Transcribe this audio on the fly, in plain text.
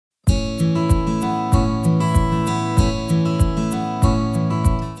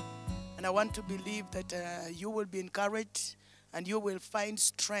want to believe that you will be encouraged and you will find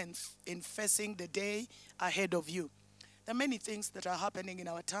strength in facing the day ahead of you. There are many things that are happening in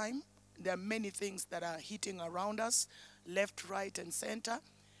our time. There are many things that are hitting around us, left, right, and center.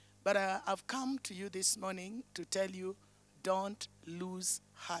 But I've come to you this morning to tell you, don't lose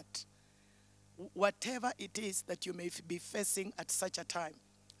heart. Whatever it is that you may be facing at such a time,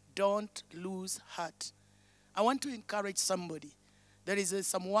 don't lose heart. I want to encourage somebody. There is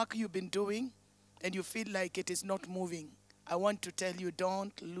some work you've been doing and you feel like it is not moving. I want to tell you,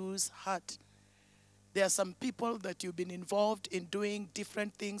 don't lose heart. There are some people that you've been involved in doing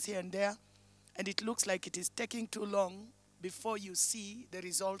different things here and there, and it looks like it is taking too long before you see the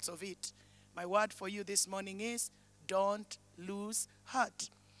results of it. My word for you this morning is, don't lose heart.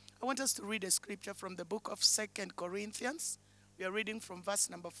 I want us to read a scripture from the book of 2 Corinthians. We are reading from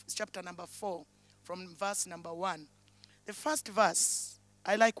chapter number 4, from verse number 1. The first verse,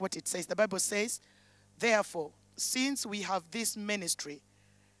 I like what it says. The Bible says, therefore, since we have this ministry,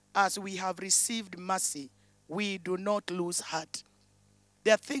 as we have received mercy, we do not lose heart.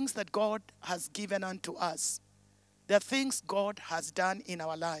 There are things that God has given unto us. There are things God has done in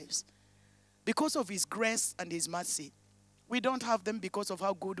our lives. Because of his grace and his mercy, we don't have them because of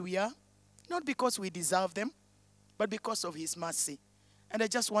how good we are, not because we deserve them, but because of his mercy. And I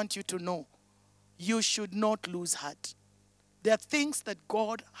just want you to know, you should not lose heart. There are things that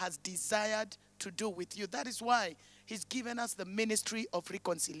God has desired to do with you. That is why he's given us the ministry of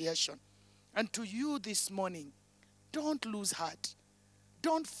reconciliation. And to you this morning, don't lose heart.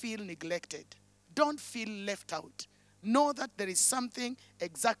 Don't feel neglected. Don't feel left out. Know that there is something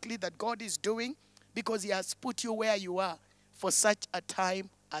exactly that God is doing because he has put you where you are for such a time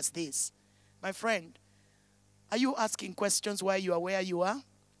as this. My friend, are you asking questions why you are where you are?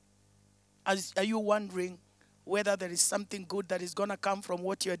 Are you wondering whether there is something good that is going to come from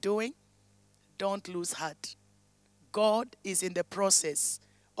what you're doing? Don't lose heart. God is in the process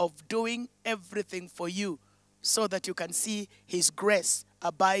of doing everything for you so that you can see his grace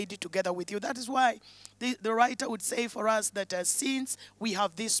abide together with you. That is why the writer would say for us that since we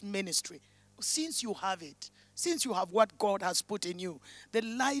have this ministry, since you have it, since you have what God has put in you, the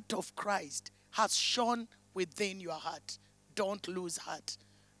light of Christ has shone within your heart. Don't lose heart.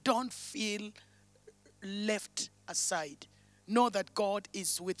 Don't feel left aside. Know that God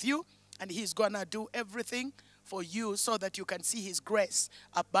is with you and he's going to do everything for you so that you can see his grace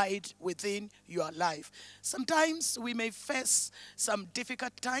abide within your life. Sometimes we may face some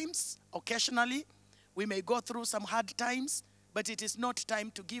difficult times. Occasionally, we may go through some hard times, but it is not time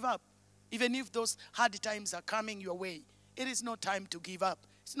to give up. Even if those hard times are coming your way, it is not time to give up.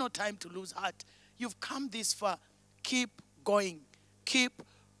 It's not time to lose heart. You've come this far. Keep going. Keep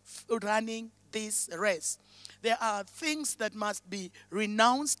running this race. There are things that must be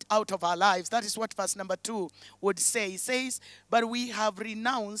renounced out of our lives. That is what verse number 2 would say. It says, but we have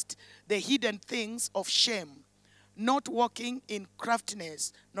renounced the hidden things of shame, not walking in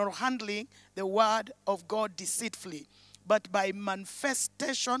craftiness, nor handling the word of God deceitfully, but by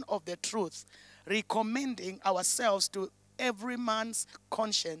manifestation of the truth, recommending ourselves to every man's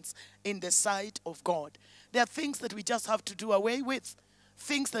conscience in the sight of God. There are things that we just have to do away with.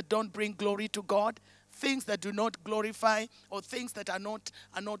 Things that don't bring glory to God, things that do not glorify, or things that are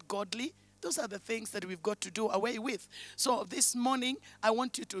not godly. Those are the things that we've got to do away with. So this morning, I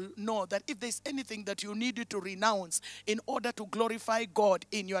want you to know that if there's anything that you need to renounce in order to glorify God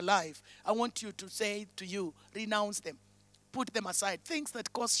in your life, I want you to say to you, renounce them. Put them aside. Things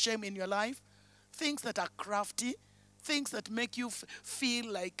that cause shame in your life, things that are crafty, things that make you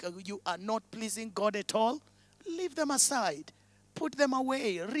feel like you are not pleasing God at all, leave them aside. Put them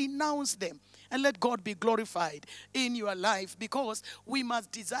away, renounce them, and let God be glorified in your life, because we must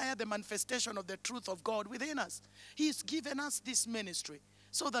desire the manifestation of the truth of God within us. He's given us this ministry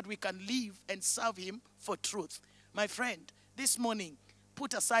so that we can live and serve him for truth. My friend, this morning,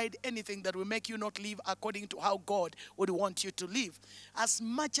 put aside anything that will make you not live according to how God would want you to live. As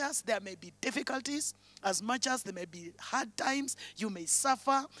much as there may be difficulties, as much as there may be hard times, you may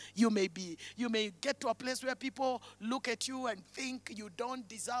suffer, you may get to a place where people look at you and think you don't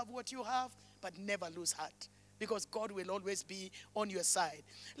deserve what you have, but never lose heart, because God will always be on your side.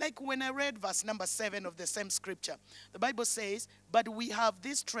 Like when I read verse number 7 of the same scripture, the Bible says, but we have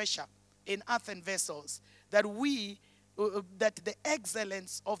this treasure in earthen vessels, that the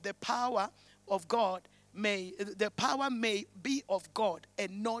excellence of the power of God may be of God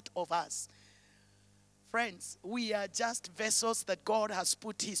and not of us. Friends, we are just vessels that God has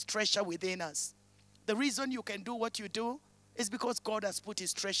put his treasure within us. The reason you can do what you do is because God has put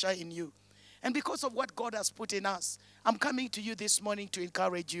his treasure in you. And because of what God has put in us, I'm coming to you this morning to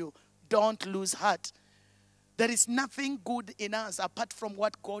encourage you. don't lose heart. There is nothing good in us apart from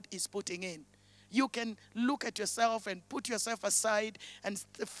what God is putting in. You can look at yourself and put yourself aside and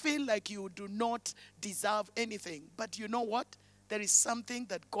feel like you do not deserve anything. But you know what? There is something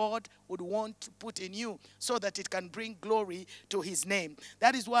that God would want to put in you so that it can bring glory to his name.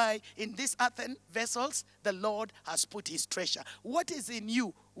 That is why in these earthen vessels, the Lord has put his treasure. What is in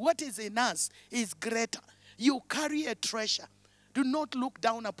you, what is in us is greater. You carry a treasure. Do not look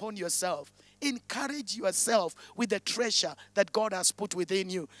down upon yourself. Encourage yourself with the treasure that God has put within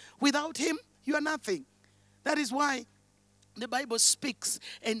you. Without him, you are nothing. That is why the Bible speaks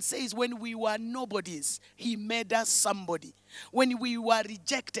and says when we were nobodies, he made us somebody. When we were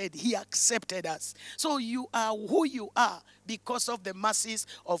rejected, he accepted us. So you are who you are because of the mercies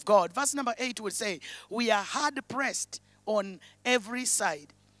of God. Verse number 8 will say, we are hard pressed on every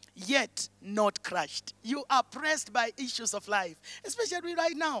side, yet not crushed. You are pressed by issues of life, especially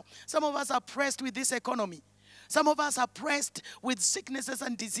right now. Some of us are pressed with this economy. Some of us are pressed with sicknesses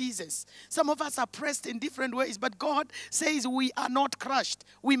and diseases. Some of us are pressed in different ways. But God says we are not crushed.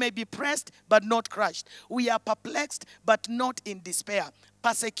 We may be pressed, but not crushed. We are perplexed, but not in despair.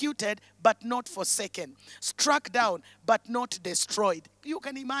 Persecuted, but not forsaken. Struck down, but not destroyed. You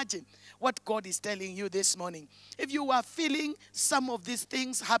can imagine what God is telling you this morning. If you are feeling some of these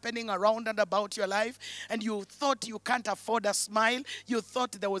things happening around and about your life, and you thought you can't afford a smile, you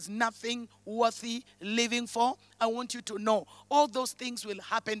thought there was nothing worthy living for, I want you to know all those things will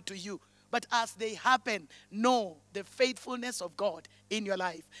happen to you. But as they happen, know the faithfulness of God in your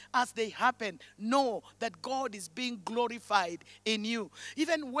life. As they happen, know that God is being glorified in you.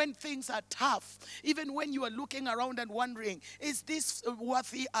 Even when things are tough, even when you are looking around and wondering, is this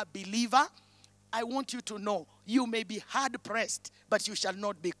worthy a believer? I want you to know, you may be hard pressed, but you shall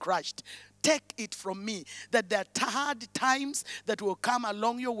not be crushed. Take it from me that there are hard times that will come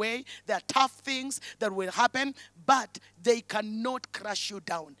along your way. There are tough things that will happen, but they cannot crush you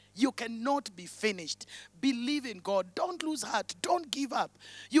down. You cannot be finished. Believe in God. Don't lose heart. Don't give up.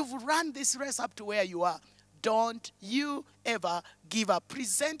 You've run this race up to where you are. Don't you ever give up.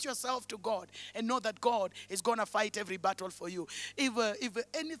 Present yourself to God and know that God is going to fight every battle for you. If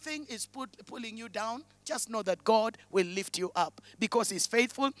anything is pulling you down, just know that God will lift you up because he's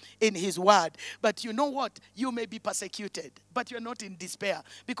faithful in his word. But you know what? You may be persecuted, but you're not in despair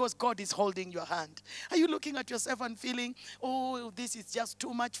because God is holding your hand. Are you looking at yourself and feeling, oh, this is just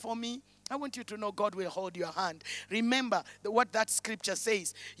too much for me? I want you to know God will hold your hand. Remember what that scripture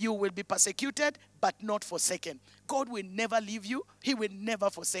says. You will be persecuted, but not forsaken. God will never leave you. He will never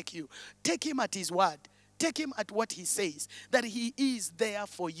forsake you. Take him at his word. Take him at what he says, that he is there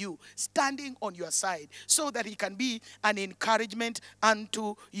for you, standing on your side, so that he can be an encouragement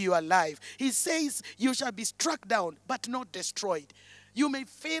unto your life. He says, you shall be struck down, but not destroyed. You may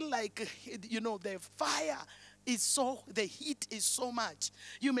feel like, the fire is the heat is so much.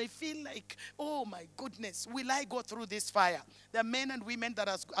 You may feel like, oh my goodness, will I go through this fire? There are men and women that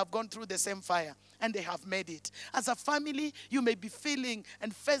have gone through the same fire and they have made it. As a family, you may be feeling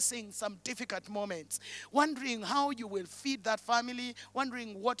and facing some difficult moments, wondering how you will feed that family,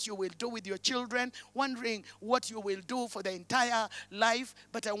 wondering what you will do with your children, wondering what you will do for the entire life.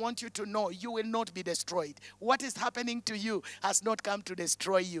 But I want you to know you will not be destroyed. What is happening to you has not come to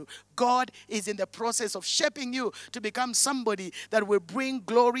destroy you. God is in the process of shaping you to become somebody that will bring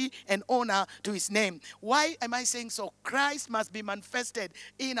glory and honor to his name. Why am I saying so? Christ must be manifested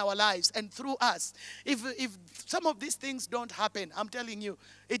in our lives and through us. If some of these things don't happen, I'm telling you,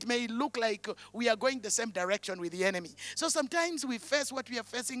 it may look like we are going the same direction with the enemy. So sometimes we face what we are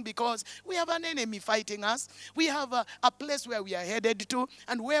facing because we have an enemy fighting us. We have a place where we are headed to,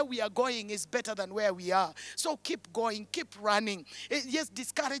 and where we are going is better than where we are. So keep going, keep running. Yes,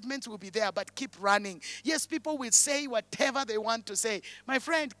 discouragements will be there, but keep running. Yes, people will say whatever they want to say. My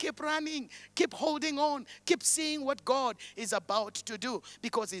friend, keep running, keep holding on, keep seeing what God is about to do,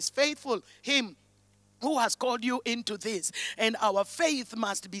 because he's faithful. Him who has called you into this, and our faith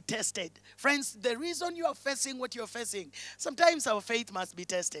must be tested. Friends, the reason you are facing what you're facing, sometimes our faith must be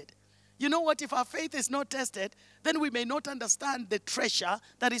tested. You know what? If our faith is not tested, then we may not understand the treasure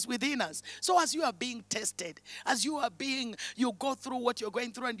that is within us. So as you are being tested, as you go through what you're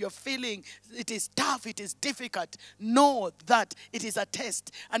going through and you're feeling it is tough, it is difficult, know that it is a test.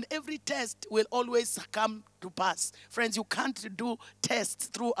 And every test will always come to pass. Friends, you can't do tests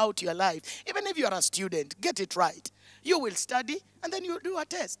throughout your life. Even if you're a student, get it right. You will study, and then you do a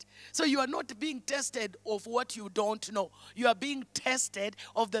test. So you are not being tested of what you don't know. You are being tested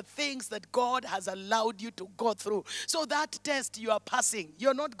of the things that God has allowed you to go through. So that test you are passing.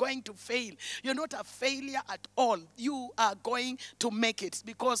 You're not going to fail. You're not a failure at all. You are going to make it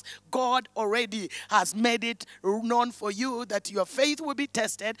because God already has made it known for you that your faith will be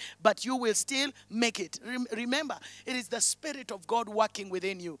tested, but you will still make it. Remember, it is the Spirit of God working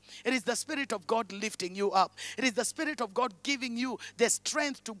within you. It is the Spirit of God lifting you up. It is the Spirit of God giving you the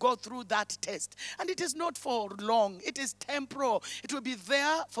strength to go through that test. And it is not for long. It is temporal. It will be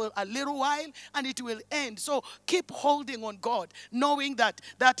there for a little while and it will end. So keep holding on God, knowing that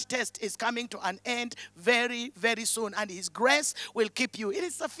that test is coming to an end very, very soon. And His grace will keep you. It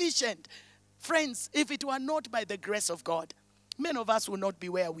is sufficient. Friends, if it were not by the grace of God, many of us will not be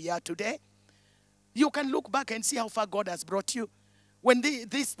where we are today. You can look back and see how far God has brought you. When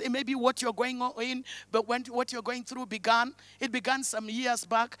this maybe what you're going in, but when what you're going through began, it began some years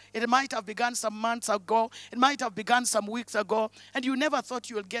back. It might have begun some months ago. It might have begun some weeks ago. And you never thought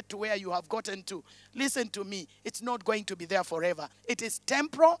you will get to where you have gotten to. Listen to me. It's not going to be there forever. It is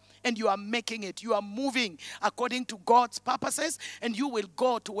temporal and you are making it. You are moving according to God's purposes and you will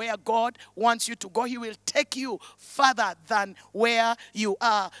go to where God wants you to go. He will take you further than where you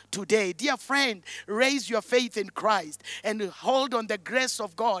are today. Dear friend, raise your faith in Christ and hold on the grace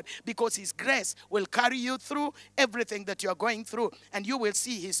of God, because His grace will carry you through everything that you're going through, and you will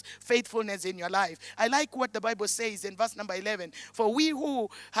see His faithfulness in your life. I like what the Bible says in verse number 11. For we who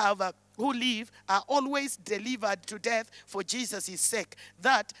live are always delivered to death for Jesus' sake,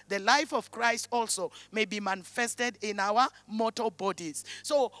 that the life of Christ also may be manifested in our mortal bodies.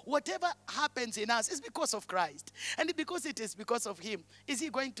 So whatever happens in us is because of Christ. And because it is because of Him, is He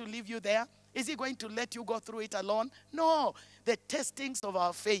going to leave you there? Is He going to let you go through it alone? No. The testings of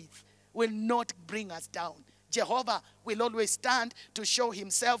our faith will not bring us down. Jehovah will always stand to show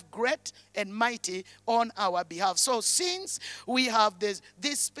Himself great and mighty on our behalf. So since we have this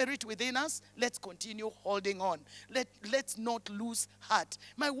Spirit within us, let's continue holding on. Let's not lose heart.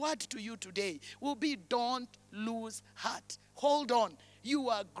 My word to you today will be, don't lose heart. Hold on. You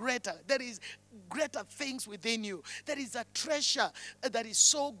are greater. There is greater things within you. There is a treasure that is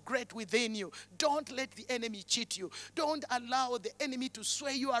so great within you. Don't let the enemy cheat you. Don't allow the enemy to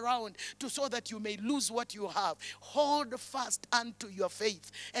sway you around so that you may lose what you have. Hold fast unto your faith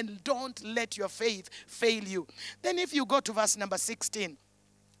and don't let your faith fail you. Then if you go to verse number 16,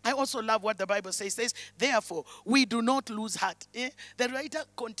 I also love what the Bible says. It says, therefore, we do not lose heart. The writer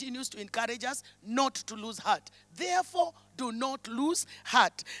continues to encourage us not to lose heart. Therefore, do not lose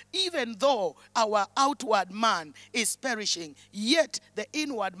heart. Even though our outward man is perishing, yet the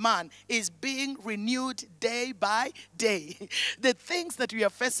inward man is being renewed day by day. The things that we are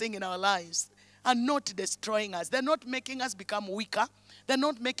facing in our lives are not destroying us. They're not making us become weaker. They're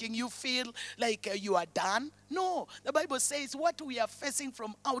not making you feel like you are done. No, the Bible says what we are facing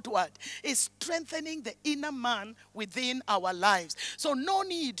from outward is strengthening the inner man within our lives. So no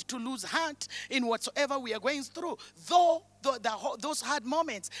need to lose heart in whatsoever we are going through, though those hard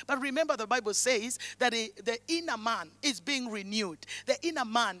moments. But remember, the Bible says that the inner man is being renewed. The inner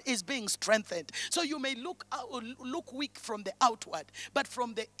man is being strengthened. So you may look weak from the outward, but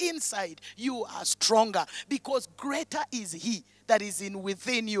from the inside you are stronger, because greater is He that is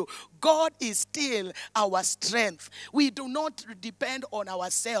within you. God is still our strength. We do not depend on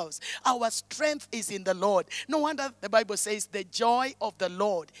ourselves. Our strength is in the Lord. No wonder the Bible says the joy of the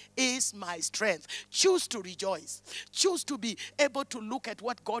Lord is my strength. Choose to rejoice. Choose to be able to look at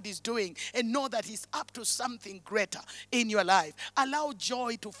what God is doing and know that He's up to something greater in your life. Allow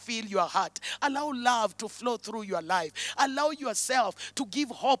joy to fill your heart. Allow love to flow through your life. Allow yourself to give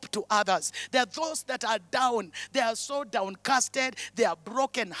hope to others. There are those that are down. They are so downcasted. They are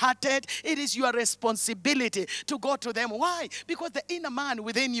broken-hearted. It is your responsibility to go to them. Why? Because the inner man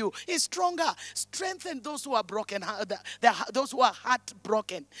within you is stronger. Strengthen those who are broken, those who are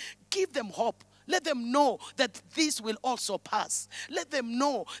heartbroken. Give them hope. Let them know that this will also pass. Let them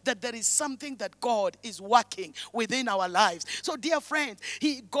know that there is something that God is working within our lives. So, dear friends,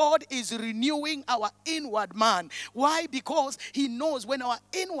 God is renewing our inward man. Why? Because He knows when our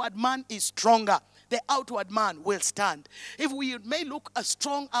inward man is stronger, the outward man will stand. If we may look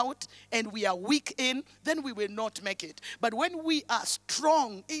strong out and we are weak in, then we will not make it. But when we are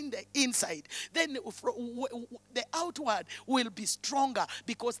strong in the inside, then the outward will be stronger,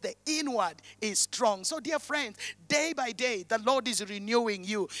 because the inward is strong. So, dear friends, day by day, the Lord is renewing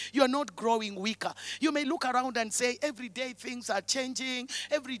you. You are not growing weaker. You may look around and say, every day things are changing.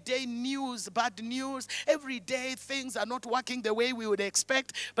 Every day news, bad news. Every day things are not working the way we would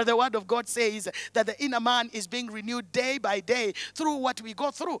expect. But the Word of God says that that the inner man is being renewed day by day through what we go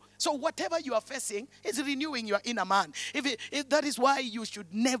through. So whatever you are facing is renewing your inner man. If that is why you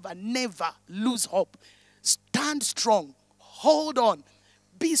should never, never lose hope. Stand strong. Hold on.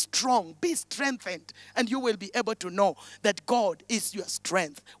 Be strong, be strengthened, and you will be able to know that God is your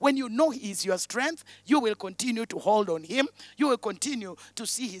strength. When you know He is your strength, you will continue to hold on Him. You will continue to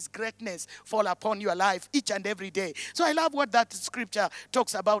see His greatness fall upon your life each and every day. So I love what that scripture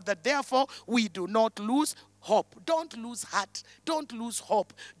talks about, that therefore we do not lose hope. Don't lose heart. Don't lose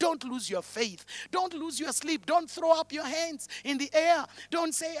hope. Don't lose your faith. Don't lose your sleep. Don't throw up your hands in the air.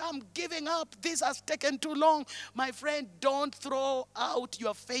 Don't say, I'm giving up. This has taken too long. My friend, don't throw out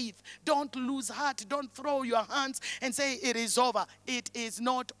your faith. Don't lose heart. Don't throw your hands and say, it is over. It is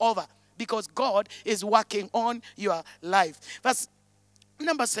not over, because God is working on your life. Verse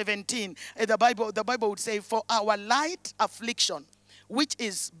number 17, the Bible would say, for our light affliction, which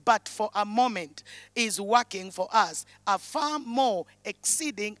is but for a moment, is working for us a far more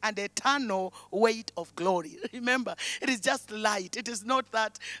exceeding and eternal weight of glory. Remember, it is just light. It is not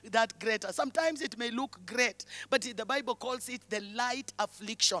that greater. Sometimes it may look great, but the Bible calls it the light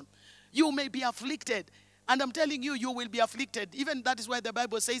affliction. You may be afflicted. And I'm telling you, you will be afflicted. Even that is why the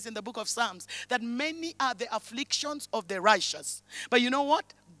Bible says in the book of Psalms that many are the afflictions of the righteous. But you know what?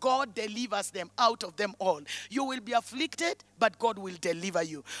 God delivers them out of them all. You will be afflicted, but God will deliver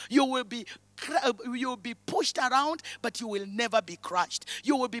you. You will be pushed around, but you will never be crushed.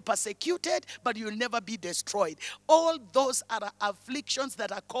 You will be persecuted, but you will never be destroyed. All those are afflictions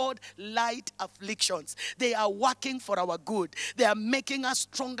that are called light afflictions. They are working for our good. They are making us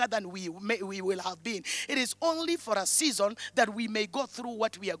stronger than we will have been. It is only for a season that we may go through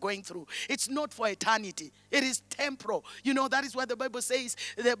what we are going through. It's not for eternity. It is temporal. You know, that is what the Bible says.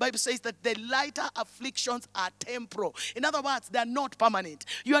 The Bible says that the lighter afflictions are temporal. In other words, they are not permanent.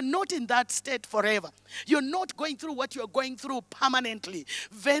 You are not in that state forever. You're not going through what you're going through permanently.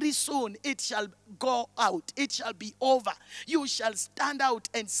 Very soon it shall go out. It shall be over. You shall stand out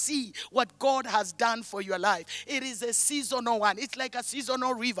and see what God has done for your life. It is a seasonal one. It's like a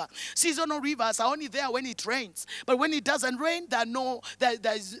seasonal river. Seasonal rivers are only there when it rains. But when it doesn't rain,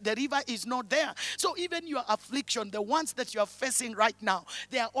 the river is not there. So even your affliction, the ones that you are facing right now,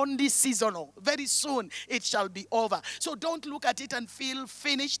 they are only seasonal. Very soon it shall be over. So don't look at it and feel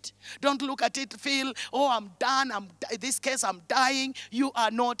finished. Don't look at it, feel, oh, I'm done. This case, I'm dying. You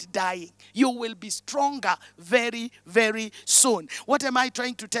are not dying. You will be stronger very, very soon. What am I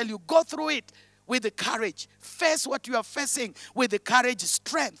trying to tell you? Go through it with the courage. Face what you are facing with the courage,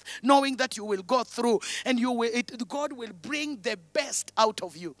 strength, knowing that you will go through, and God will bring the best out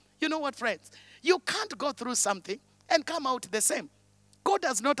of you. You know what, friends? You can't go through something and come out the same. God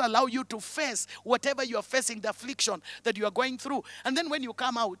does not allow you to face whatever you are facing, the affliction that you are going through. And then when you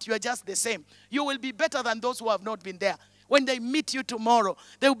come out, you are just the same. You will be better than those who have not been there. When they meet you tomorrow,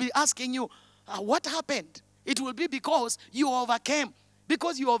 they will be asking you, what happened? It will be because you overcame.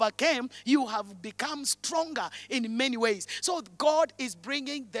 Because you overcame, you have become stronger in many ways. So God is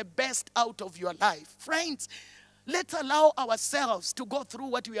bringing the best out of your life. Friends, let's allow ourselves to go through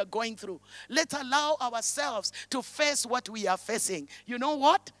what we are going through. Let's allow ourselves to face what we are facing. You know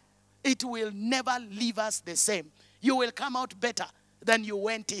what? It will never leave us the same. You will come out better than you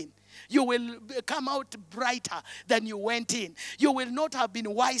went in. You will come out brighter than you went in. You will not have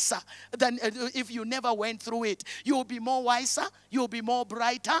been wiser than if you never went through it. You will be more wiser, you will be more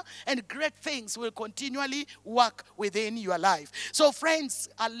brighter, and great things will continually work within your life. So friends,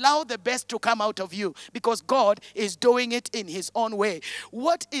 allow the best to come out of you, because God is doing it in His own way.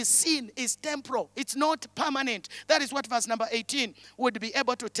 What is seen is temporal. It's not permanent. That is what verse number 18 would be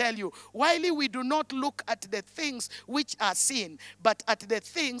able to tell you. While we do not look at the things which are seen, but at the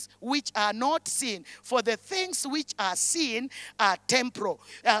things which are not seen. For the things which are seen are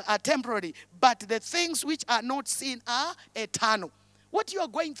temporary, but the things which are not seen are eternal. What you are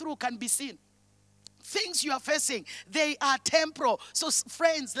going through can be seen. Things you are facing, they are temporal. So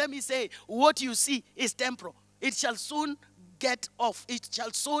friends, let me say, what you see is temporal. It shall soon get off. It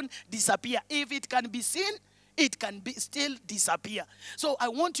shall soon disappear. If it can be seen, it can still disappear. So I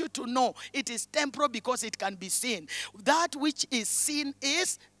want you to know it is temporal because it can be seen. That which is seen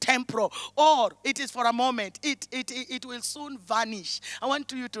is temporal, or it is for a moment. It will soon vanish. I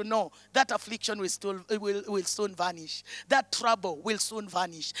want you to know that affliction will soon vanish. That trouble will soon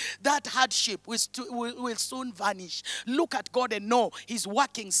vanish. That hardship will soon vanish. Look at God and know He's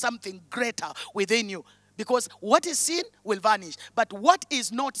working something greater within you, because what is seen will vanish, but what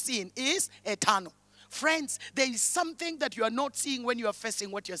is not seen is eternal. Friends, there is something that you are not seeing when you are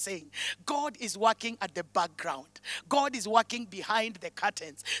facing what you're saying. God is working at the background. God is working behind the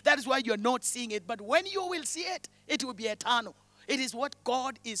curtains. That is why you're not seeing it. But when you will see it, it will be eternal. It is what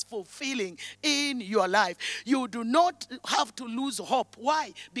God is fulfilling in your life. You do not have to lose hope.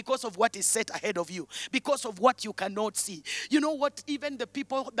 Why? Because of what is set ahead of you. Because of what you cannot see. You know what? Even the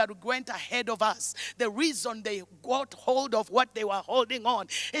people that went ahead of us, the reason they got hold of what they were holding on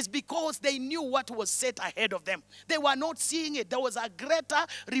is because they knew what was set ahead of them. They were not seeing it. There was a greater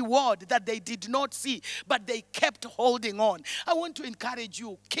reward that they did not see, but they kept holding on. I want to encourage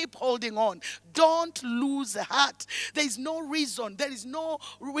you, keep holding on. Don't lose heart. There is no reason. There is no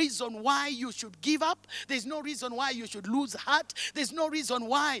reason why you should give up. There's no reason why you should lose heart. There's no reason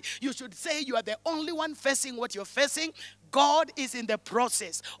why you should say you are the only one facing what you're facing. God is in the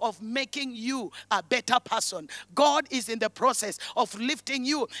process of making you a better person. God is in the process of lifting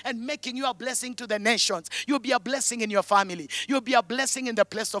you and making you a blessing to the nations. You'll be a blessing in your family. You'll be a blessing in the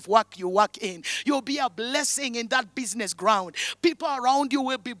place of work you work in. You'll be a blessing in that business ground. People around you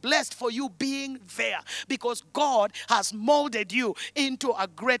will be blessed for you being there because God has molded you into a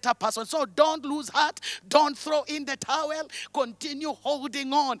greater person. So don't lose heart. Don't throw in the towel. Continue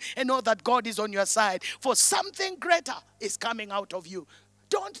holding on and know that God is on your side. For something greater is coming out of you.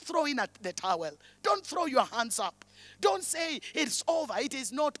 Don't throw in at the towel. Don't throw your hands up. Don't say it's over. It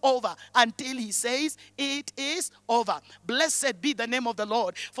is not over until he says it is over. Blessed be the name of the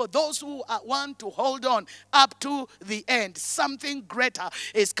Lord for those who want to hold on up to the end. Something greater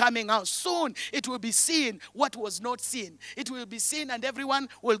is coming out. Soon it will be seen what was not seen. It will be seen and everyone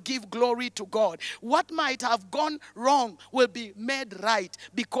will give glory to God. What might have gone wrong will be made right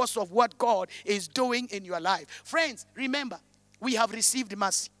because of what God is doing in your life. Friends, remember, we have received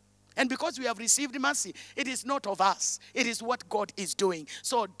mercy. And because we have received mercy, it is not of us. It is what God is doing.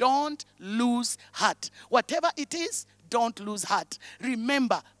 So don't lose heart. Whatever it is, don't lose heart.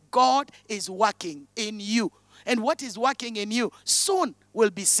 Remember, God is working in you. And what is working in you soon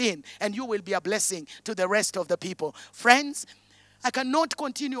will be seen. And you will be a blessing to the rest of the people. Friends, I cannot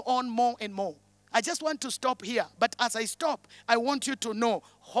continue on more and more. I just want to stop here. But as I stop, I want you to know,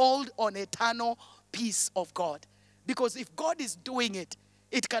 hold on eternal peace of God. Because if God is doing it,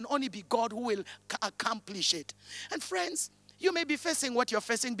 it can only be God who will accomplish it. And friends, you may be facing what you're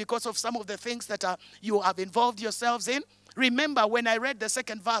facing because of some of the things that you have involved yourselves in. Remember, when I read the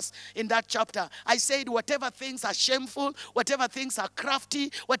second verse in that chapter, I said whatever things are shameful, whatever things are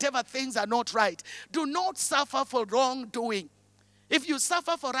crafty, whatever things are not right, do not suffer for wrongdoing. If you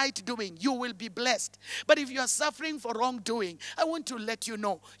suffer for right doing, you will be blessed. But if you are suffering for wrongdoing, I want to let you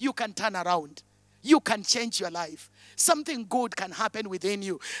know, you can turn around. You can change your life. Something good can happen within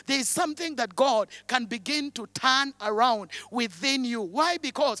you. There is something that God can begin to turn around within you. Why?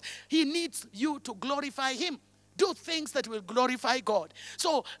 Because he needs you to glorify him. Do things that will glorify God.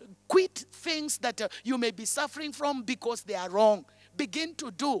 So quit things that you may be suffering from because they are wrong. Begin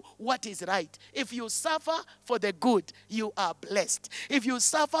to do what is right. If you suffer for the good, you are blessed. If you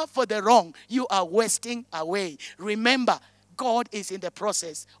suffer for the wrong, you are wasting away. Remember, God is in the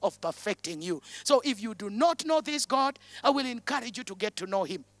process of perfecting you. So if you do not know this God, I will encourage you to get to know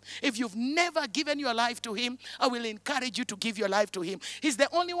him. If you've never given your life to him, I will encourage you to give your life to him. He's the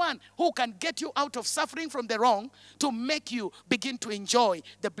only one who can get you out of suffering from the wrong to make you begin to enjoy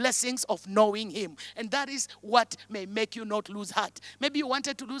the blessings of knowing him. And that is what may make you not lose heart. Maybe you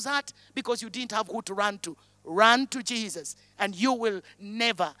wanted to lose heart because you didn't have who to run to. Run to Jesus and you will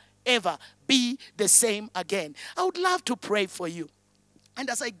never ever be the same again. I would love to pray for you. And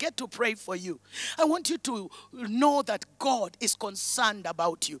as I get to pray for you, I want you to know that God is concerned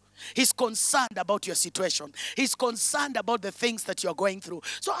about you. He's concerned about your situation. He's concerned about the things that you're going through.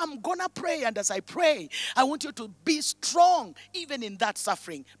 So I'm going to pray, and as I pray, I want you to be strong even in that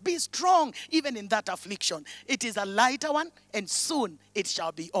suffering. Be strong even in that affliction. It is a lighter one, and soon it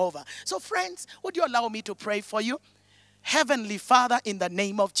shall be over. So friends, would you allow me to pray for you? Heavenly Father, in the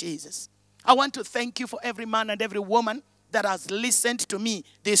name of Jesus, I want to thank you for every man and every woman that has listened to me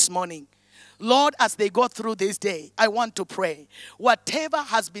this morning. Lord, as they go through this day, I want to pray. Whatever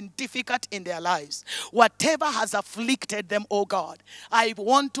has been difficult in their lives, whatever has afflicted them, oh God, I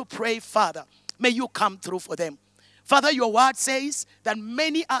want to pray, Father, may you come through for them. Father, your word says that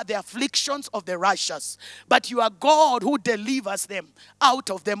many are the afflictions of the righteous, but you are God who delivers them out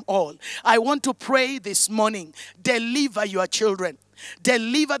of them all. I want to pray this morning, deliver your children.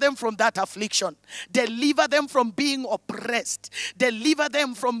 Deliver them from that affliction. Deliver them from being oppressed. Deliver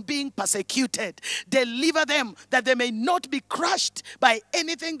them from being persecuted. Deliver them that they may not be crushed by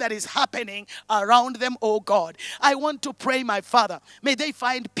anything that is happening around them, oh God. I want to pray, my Father, may they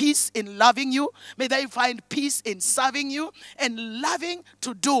find peace in loving you. May they find peace in serving you and loving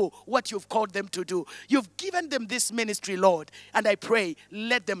to do what you've called them to do. You've given them this ministry, Lord, and I pray,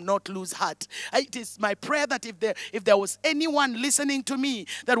 let them not lose heart. It is my prayer that if there was anyone listening to me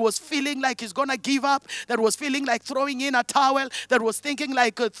that was feeling like he's going to give up, that was feeling like throwing in a towel, that was thinking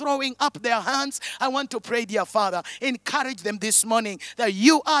like throwing up their hands, I want to pray, dear Father, encourage them this morning that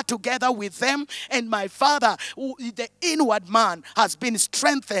you are together with them, and my Father, the inward man has been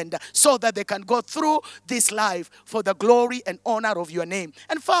strengthened so that they can go through this life for the glory and honor of your name.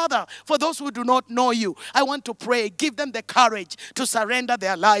 And Father, for those who do not know you, I want to pray, give them the courage to surrender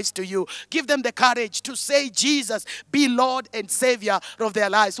their lives to you. Give them the courage to say, Jesus, be Lord and Savior of their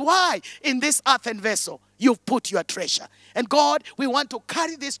lives. Why? In this earthen vessel, you've put your treasure. And God, we want to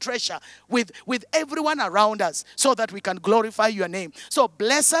carry this treasure with everyone around us so that we can glorify your name. So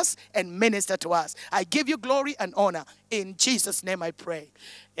bless us and minister to us. I give you glory and honor. In Jesus' name I pray.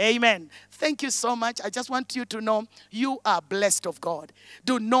 Amen. Thank you so much. I just want you to know you are blessed of God.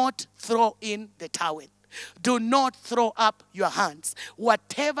 Do not throw in the towel. Do not throw up your hands.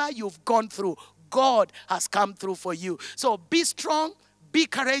 Whatever you've gone through, God has come through for you. So be strong, be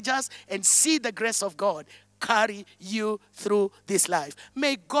courageous, and see the grace of God carry you through this life.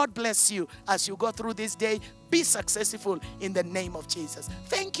 May God bless you as you go through this day. Be successful in the name of Jesus.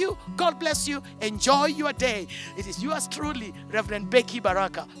 Thank you. God bless you. Enjoy your day. It is yours truly, Reverend Beckie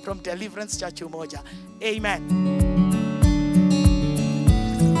Baraka from Deliverance Church Umoja. Amen.